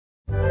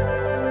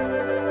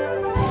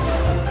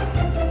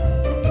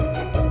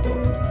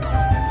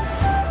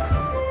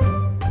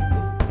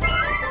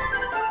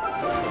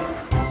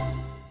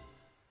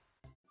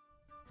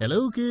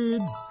Hello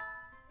kids!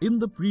 In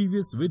the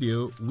previous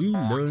video, we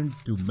learned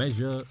to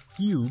measure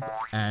cube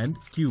and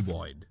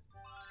cuboid.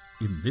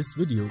 In this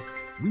video,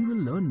 we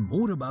will learn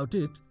more about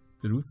it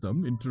through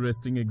some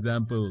interesting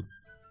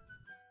examples.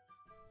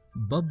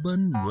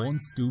 Babban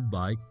wants to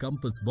buy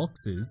compass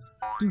boxes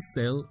to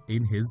sell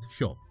in his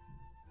shop.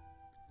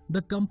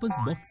 The compass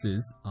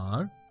boxes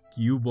are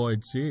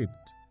cuboid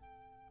shaped.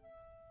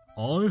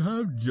 I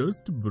have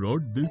just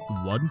brought this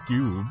one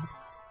cube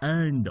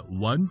and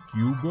one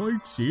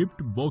cuboid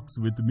shaped box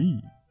with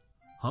me.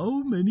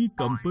 How many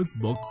compass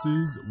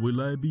boxes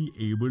will I be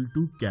able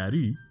to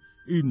carry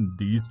in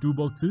these two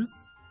boxes?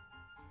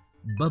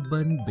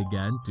 Babban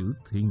began to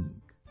think.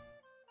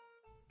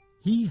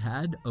 He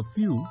had a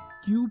few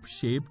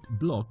cube-shaped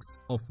blocks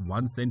of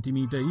 1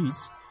 centimeter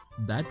each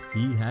that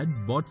he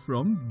had bought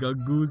from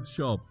Gaggu's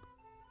shop.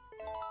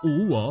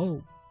 Oh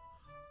wow!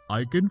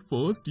 I can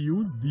first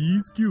use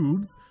these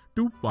cubes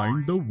to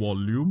find the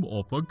volume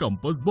of a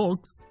compass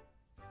box.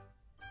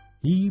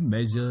 He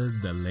measures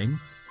the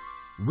length,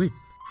 width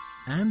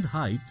and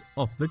height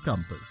of the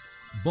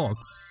compass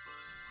box.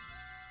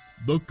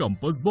 The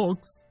compass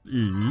box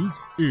is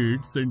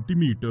 8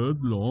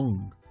 centimeters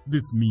long.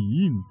 This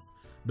means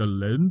the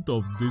length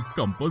of this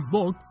compass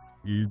box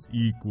is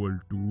equal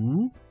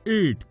to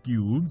 8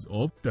 cubes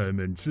of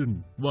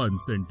dimension 1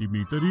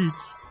 centimeter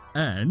each,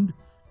 and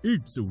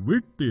its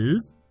width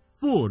is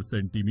 4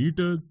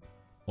 centimeters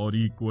or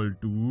equal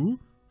to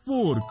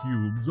 4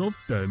 cubes of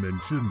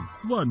dimension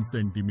 1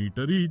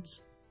 centimeter each.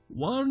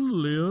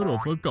 One layer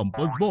of a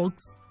compass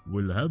box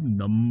will have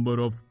number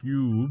of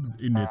cubes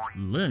in its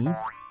length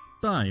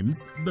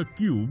times the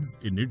cubes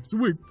in its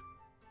width.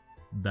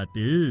 That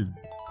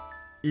is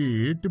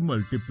 8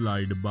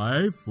 multiplied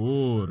by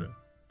 4.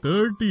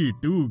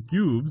 32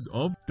 cubes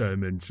of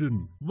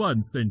dimension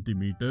 1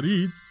 centimeter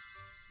each.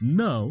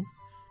 Now,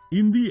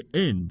 in the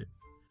end,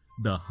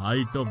 the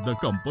height of the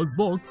compass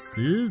box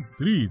is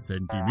 3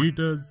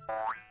 centimeters.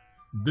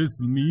 This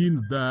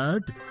means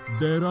that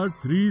there are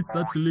 3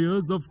 such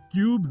layers of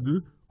cubes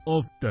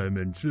of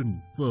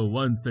dimension for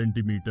 1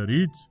 centimeter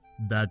each.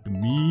 That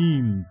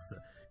means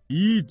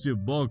each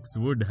box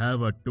would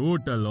have a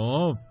total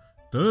of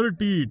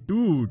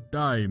 32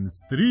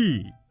 times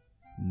 3.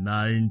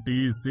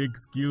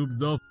 96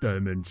 cubes of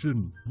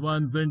dimension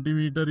 1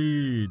 centimeter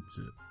each.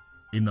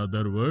 In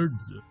other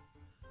words,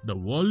 the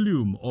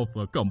volume of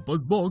a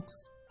compass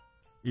box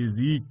is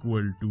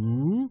equal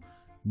to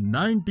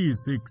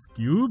 96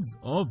 cubes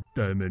of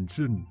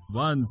dimension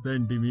 1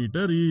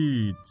 centimeter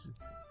each.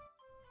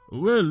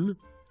 Well,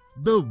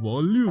 the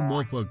volume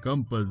of a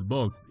compass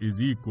box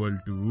is equal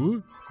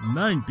to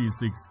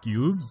 96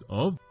 cubes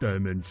of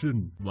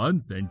dimension 1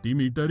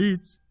 centimeter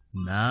each.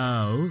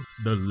 Now,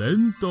 the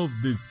length of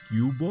this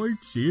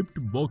cuboid shaped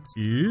box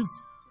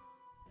is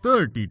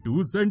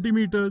 32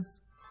 centimeters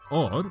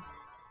or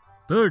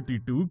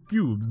 32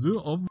 cubes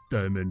of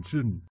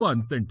dimension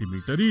 1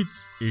 centimeter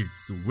each.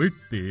 Its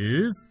width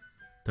is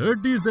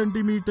 30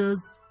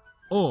 centimeters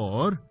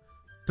or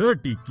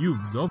 30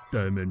 cubes of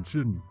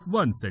dimension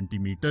 1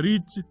 centimeter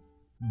each.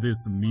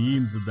 This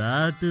means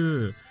that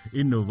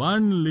in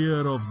one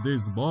layer of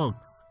this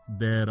box,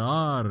 there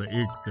are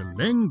its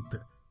length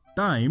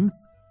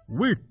times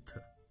width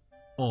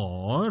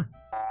or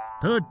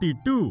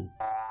 32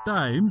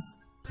 times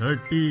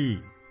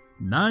 30.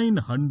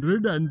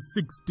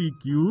 960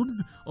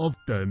 cubes of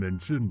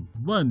dimension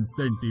 1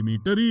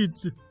 centimeter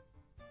each.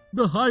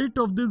 The height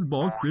of this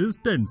box is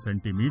 10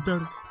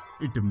 centimeter.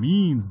 It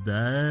means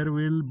there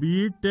will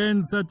be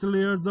 10 such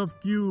layers of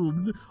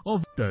cubes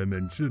of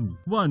dimension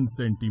 1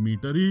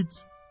 centimeter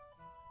each.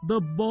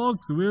 The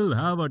box will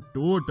have a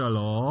total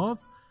of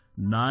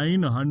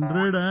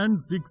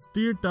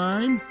 960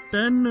 times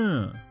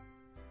 10.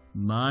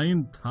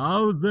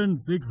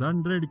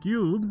 9,600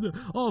 cubes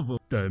of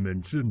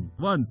dimension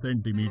 1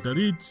 centimeter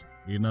each.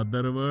 In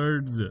other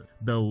words,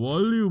 the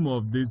volume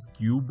of this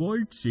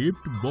cuboid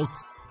shaped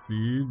box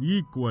is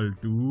equal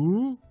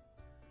to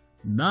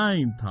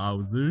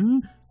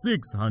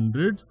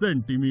 9,600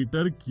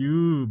 centimeter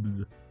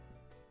cubes.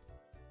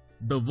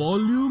 The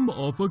volume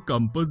of a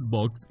compass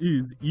box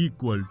is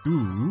equal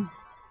to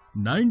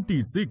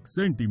 96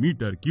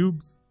 centimeter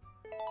cubes.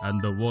 And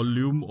the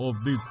volume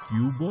of this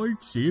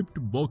cuboid shaped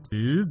box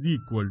is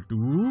equal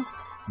to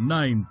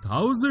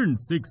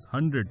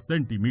 9,600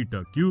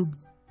 centimeter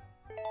cubes.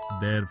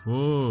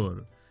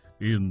 Therefore,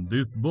 in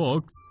this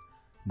box,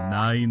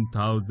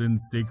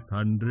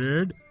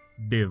 9,600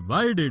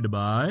 divided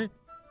by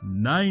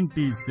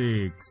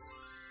 96.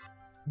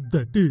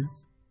 That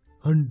is,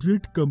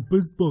 100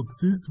 compass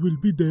boxes will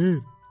be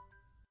there.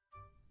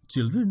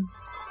 Children,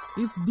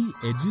 if the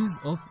edges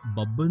of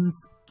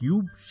Babban's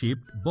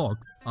cube-shaped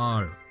box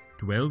are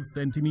 12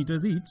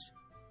 centimeters each,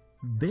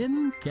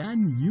 then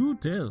can you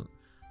tell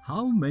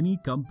how many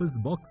compass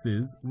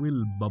boxes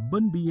will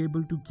Babban be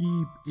able to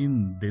keep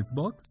in this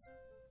box?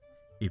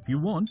 If you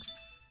want,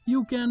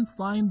 you can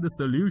find the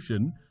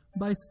solution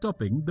by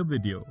stopping the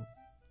video.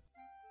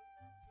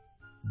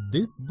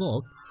 This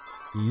box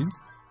is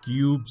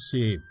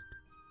cube-shaped.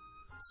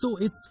 So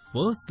its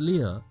first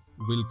layer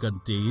will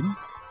contain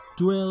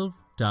 12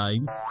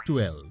 times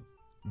 12.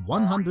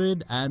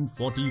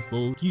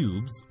 144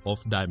 cubes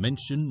of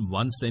dimension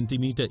 1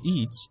 centimeter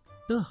each.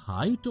 The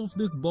height of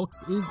this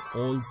box is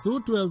also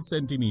 12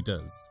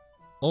 centimeters.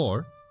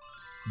 Or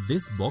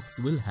this box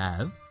will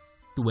have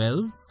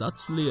 12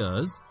 such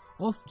layers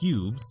of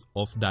cubes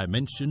of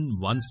dimension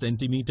 1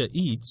 centimeter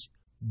each.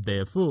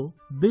 Therefore,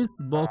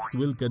 this box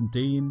will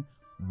contain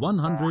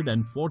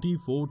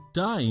 144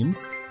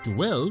 times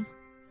 12,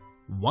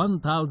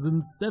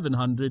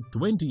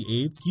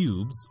 1728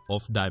 cubes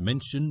of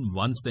dimension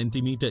 1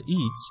 centimeter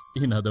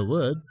each. In other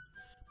words,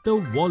 the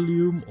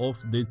volume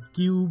of this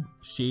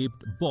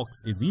cube-shaped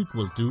box is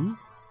equal to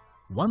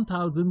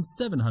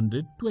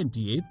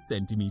 1728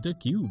 centimeter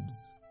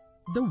cubes.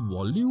 The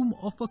volume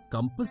of a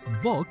compass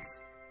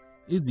box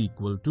is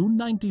equal to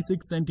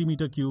 96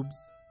 centimeter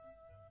cubes.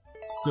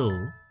 So,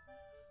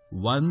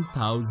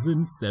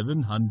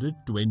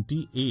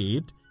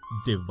 1728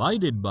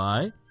 divided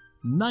by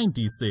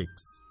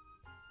 96.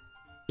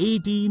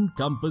 18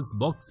 compass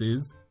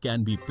boxes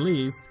can be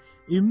placed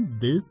in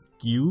this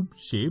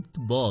cube-shaped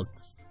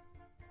box.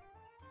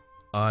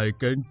 I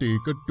can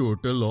take a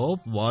total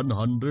of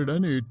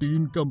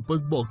 118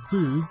 compass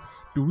boxes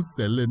to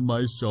sell in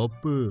my shop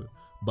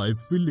by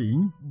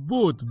filling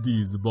both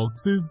these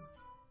boxes.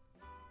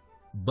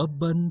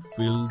 Babban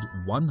filled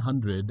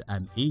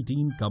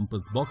 118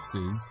 compass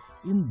boxes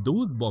in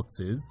those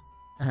boxes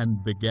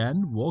and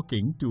began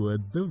walking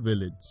towards the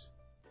village.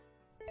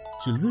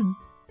 Children,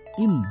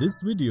 in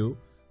this video,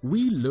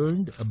 we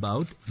learned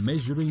about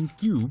measuring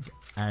cube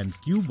and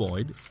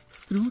cuboid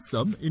through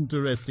some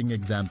interesting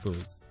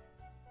examples.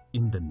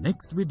 In the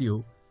next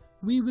video,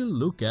 we will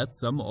look at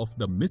some of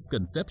the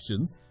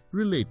misconceptions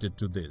related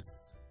to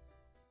this.